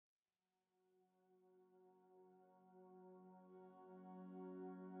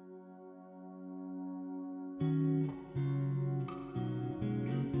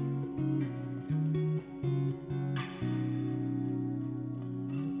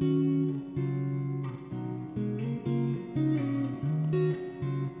Help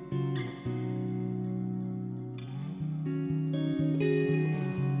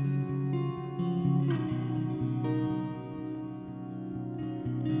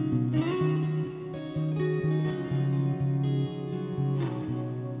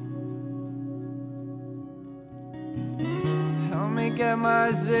me get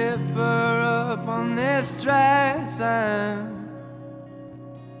my zipper up on this dress, and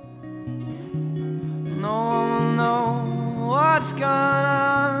no one will know what's going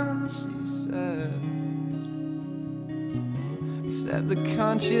on, she said, except the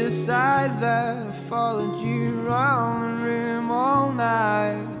conscious eyes that have followed you around the room all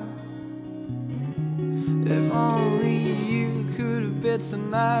night. If only you could have bit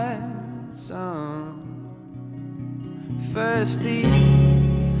tonight, son. First the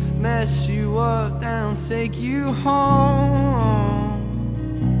mess you up, then take you home.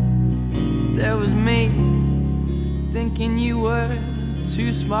 There was me, thinking you were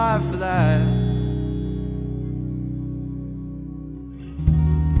too smart for that.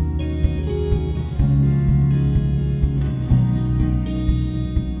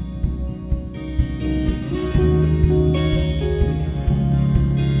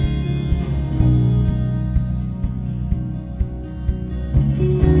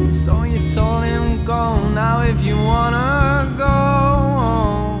 So you told him go now if you wanna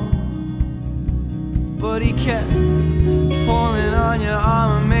go, but he kept pulling on your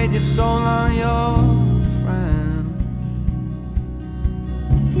arm and made your soul on your friend,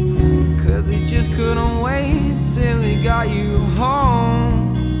 'cause he just couldn't wait till he got you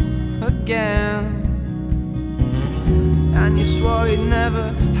home again. And you swore he'd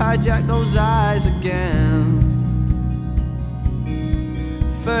never hijack those eyes again.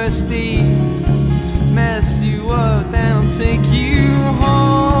 First he mess you up, then take you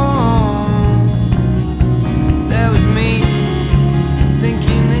home. There was me,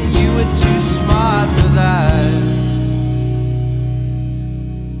 thinking that you were too smart for that.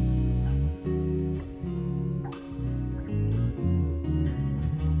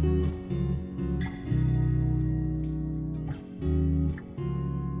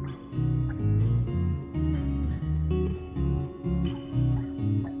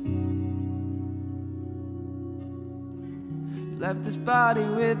 Left his body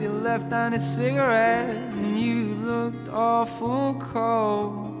with your left-handed cigarette, and you looked awful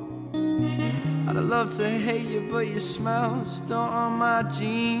cold. I'd have loved to hate you, but your smell's still on my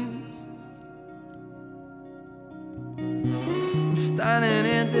jeans. Standing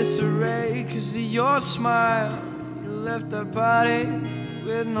in disarray 'cause of your smile, you left that body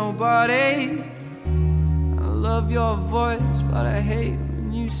with nobody. I love your voice, but I hate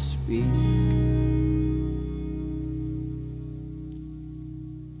when you speak.